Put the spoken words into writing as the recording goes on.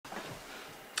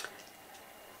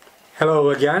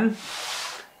Hello again.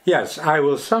 Yes, I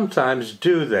will sometimes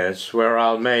do this where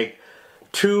I'll make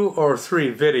 2 or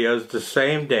 3 videos the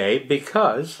same day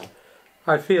because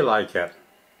I feel like it.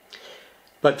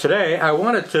 But today I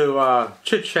wanted to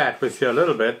chit-chat with you a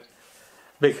little bit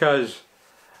because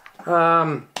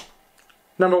number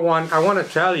one, I want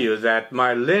to tell you that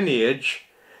my lineage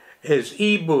is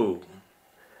Ibu.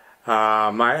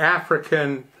 My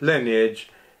African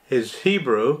lineage is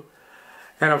Hebrew.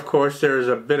 And of course, there's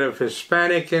a bit of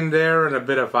Hispanic in there and a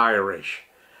bit of Irish.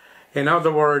 In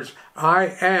other words,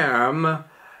 I am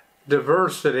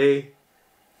diversity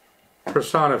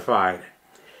personified.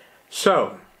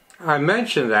 So, I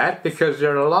mention that because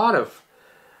there are a lot of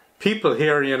people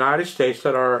here in the United States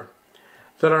that are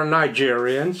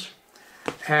Nigerians.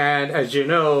 And as you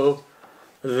know,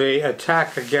 the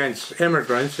attack against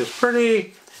immigrants is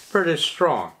pretty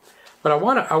strong. But I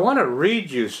want to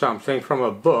read you something from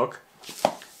a book.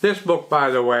 This book,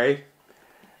 by the way,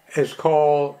 is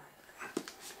called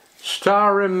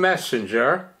Starry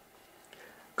Messenger,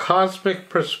 Cosmic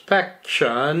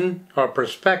Perspection or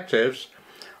Perspectives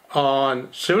on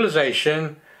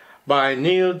Civilization by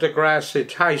Neil deGrasse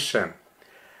Tyson.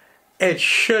 It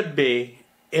should be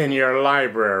in your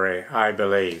library, I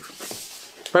believe.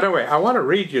 But anyway, I want to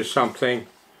read you something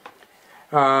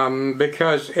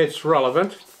because it's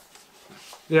relevant.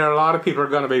 There are a lot of people who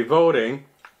are going to be voting,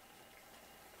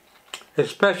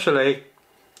 especially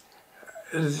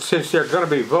since they're going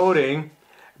to be voting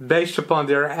based upon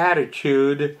their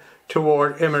attitude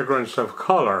toward immigrants of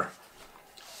color.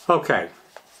 Okay.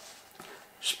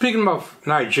 Speaking of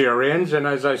Nigerians, and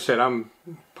as I said, I'm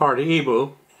part of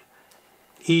Ibu.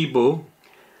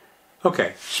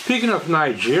 Okay. Speaking of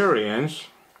Nigerians,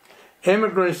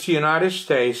 immigrants to the United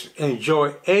States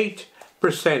enjoy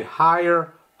 8%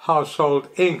 higher household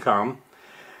income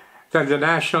than the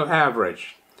national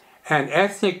average. And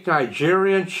ethnic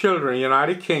Nigerian children in the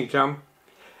United Kingdom,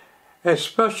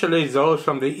 especially those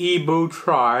from the Ibu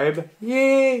tribe,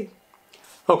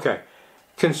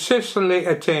 consistently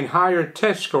attain higher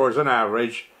test scores on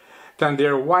average than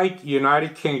their white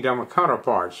United Kingdom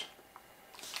counterparts.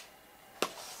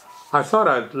 I thought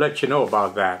I'd let you know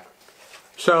about that.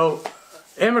 So,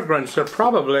 immigrants are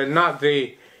probably not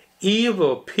the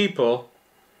evil people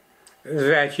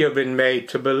that you've been made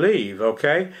to believe,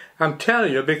 okay? I'm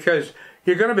telling you because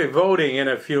you're going to be voting in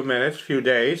a few minutes, few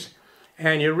days,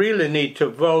 and you really need to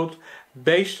vote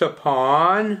based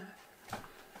upon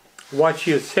what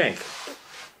you think.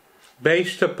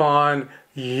 Based upon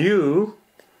you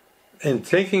and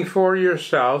thinking for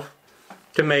yourself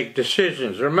to make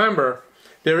decisions. Remember,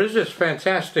 there is this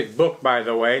fantastic book, by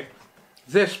the way,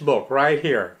 this book right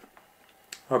here,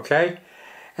 okay?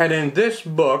 And in this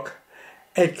book,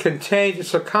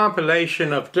 it's a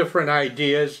compilation of different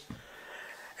ideas,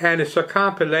 and it's a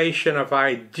compilation of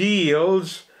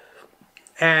ideals,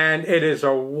 and it is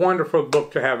a wonderful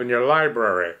book to have in your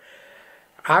library.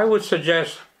 I would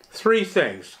suggest 3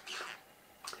 things.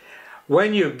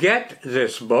 When you get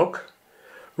this book,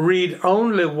 read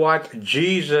only what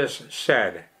Jesus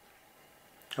said.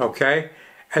 Okay?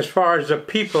 As far as the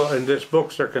people in this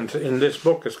book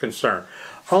is concerned,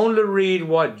 only read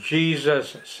what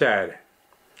Jesus said.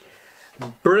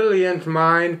 Brilliant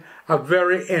mind, a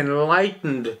very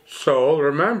enlightened soul.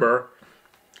 Remember,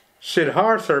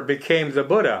 Siddhartha became the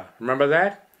Buddha. Remember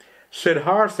that?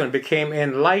 Siddhartha became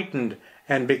enlightened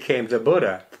and became the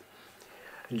Buddha.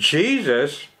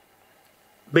 Jesus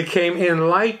became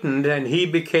enlightened and he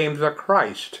became the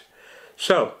Christ.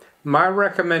 So, my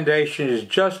recommendation is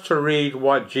just to read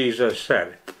what Jesus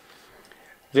said.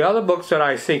 The other books that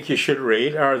I think you should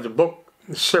read are the book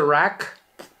Sirach,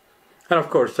 and of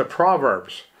course the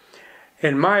Proverbs.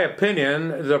 In my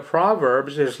opinion, the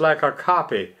Proverbs is like a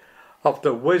copy of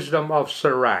the wisdom of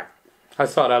Sirach. I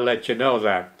thought I'd let you know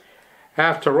that.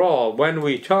 After all, when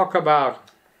we talk about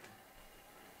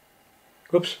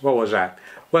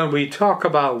when we talk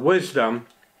about wisdom,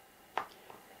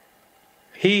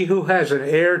 he who has an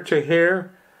ear to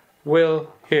hear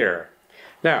will hear.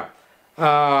 Now,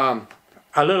 a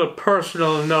little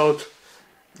personal note.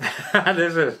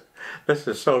 This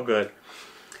is so good.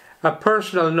 A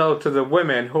personal note to the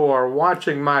women who are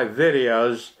watching my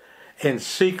videos in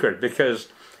secret because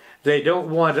they don't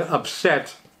want to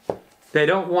upset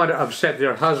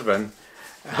their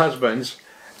husbands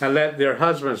and let their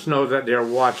husbands know that they're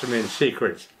watching in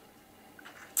secret.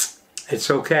 It's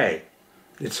okay.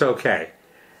 It's okay.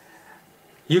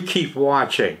 You keep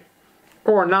watching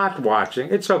or not watching.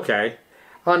 It's okay.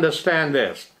 Understand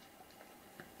this.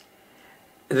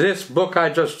 This book I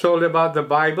just told you about, the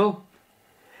Bible,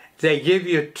 they give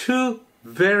you 2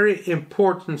 very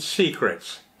important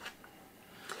secrets.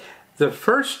 The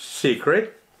first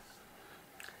secret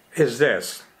is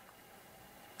this.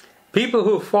 People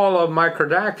who follow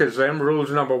Microdacism, rules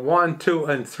number 1, 2,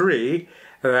 and 3,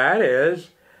 that is,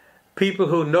 people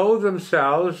who know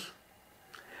themselves,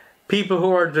 people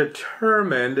who are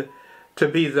determined to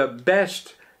be the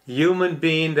best human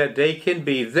being that they can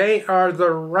be, they are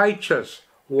the righteous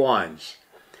ones.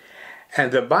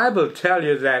 And the Bible tells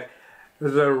you that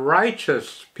the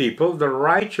righteous people, the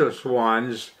righteous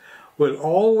ones, will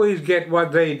always get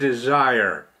what they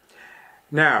desire.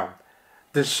 Now,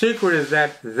 the secret is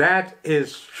that that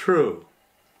is true.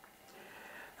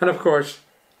 And of course,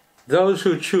 those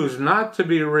who choose not to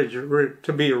be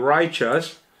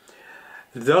righteous,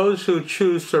 those who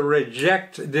choose to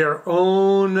reject their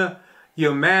own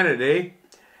humanity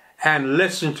and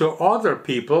listen to other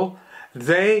people,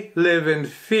 they live in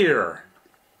fear.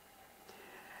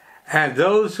 And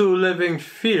those who live in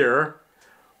fear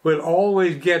will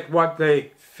always get what they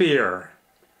fear.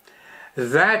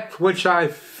 That which I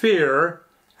fear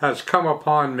has come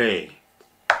upon me.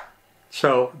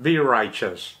 So be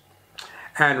righteous.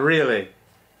 And really,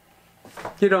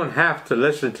 you don't have to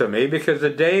listen to me, because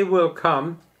the day will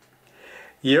come,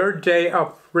 your day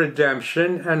of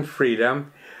redemption and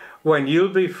freedom, when you'll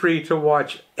be free to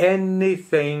watch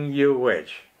anything you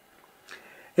wish.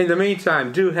 In the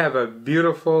meantime, do have a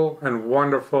beautiful and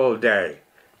wonderful day.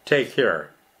 Take care.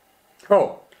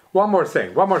 Oh, one more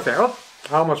thing. Oh,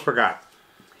 I almost forgot.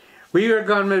 We are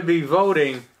going to be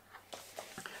voting.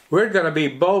 We're going to be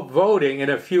voting in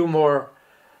a few more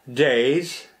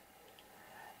days.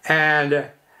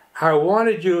 And I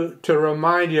wanted to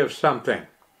remind you of something.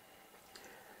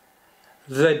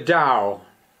 The Tao.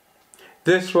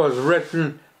 This was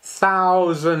written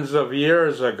thousands of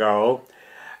years ago,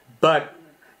 but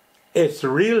it's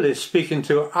really speaking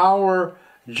to our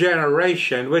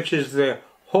generation, which is the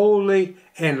holy,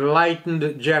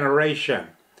 enlightened generation.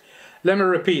 Let me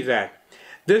repeat that.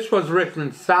 This was written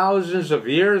thousands of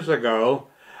years ago,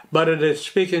 but it is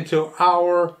speaking to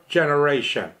our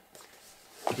generation.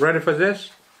 Ready for this?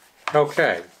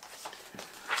 Okay.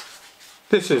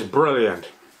 This is brilliant.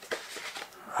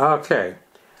 Okay.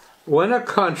 When a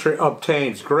country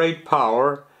obtains great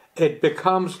power, it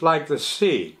becomes like the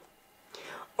sea.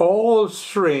 All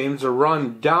streams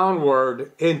run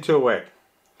downward into it.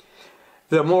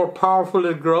 The more powerful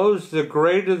it grows, the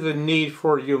greater the need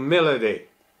for humility.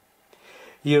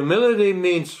 Humility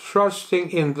means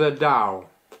trusting in the Tao,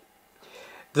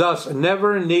 thus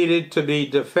never needed to be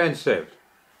defensive.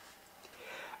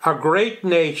 A great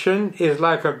nation is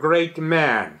like a great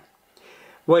man.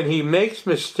 When he makes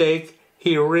mistake,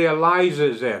 he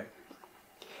realizes it.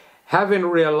 Having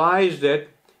realized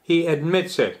it, he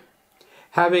admits it.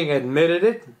 Having admitted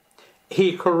it,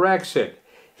 he corrects it.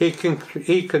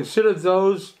 He considers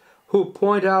those who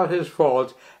point out his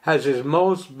faults as his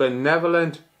most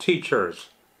benevolent teachers.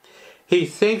 He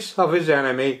thinks of his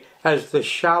enemy as the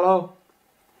shadow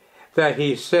that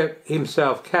he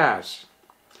himself casts.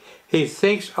 He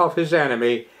thinks of his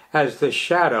enemy as the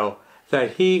shadow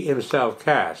that he himself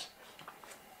casts.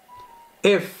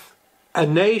 If a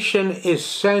nation is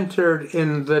centered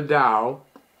in the Tao,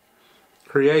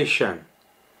 creation,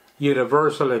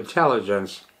 universal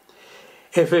intelligence,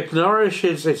 if it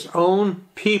nourishes its own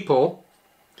people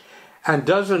and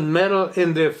doesn't meddle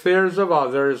in the affairs of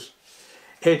others,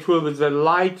 it will be the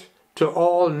light to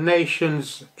all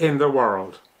nations in the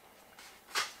world.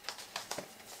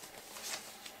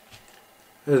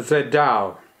 The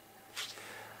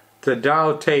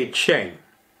Tao Te Ching,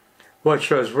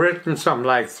 which was written something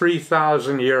like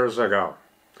 3,000 years ago.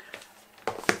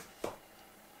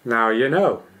 Now you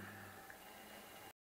know.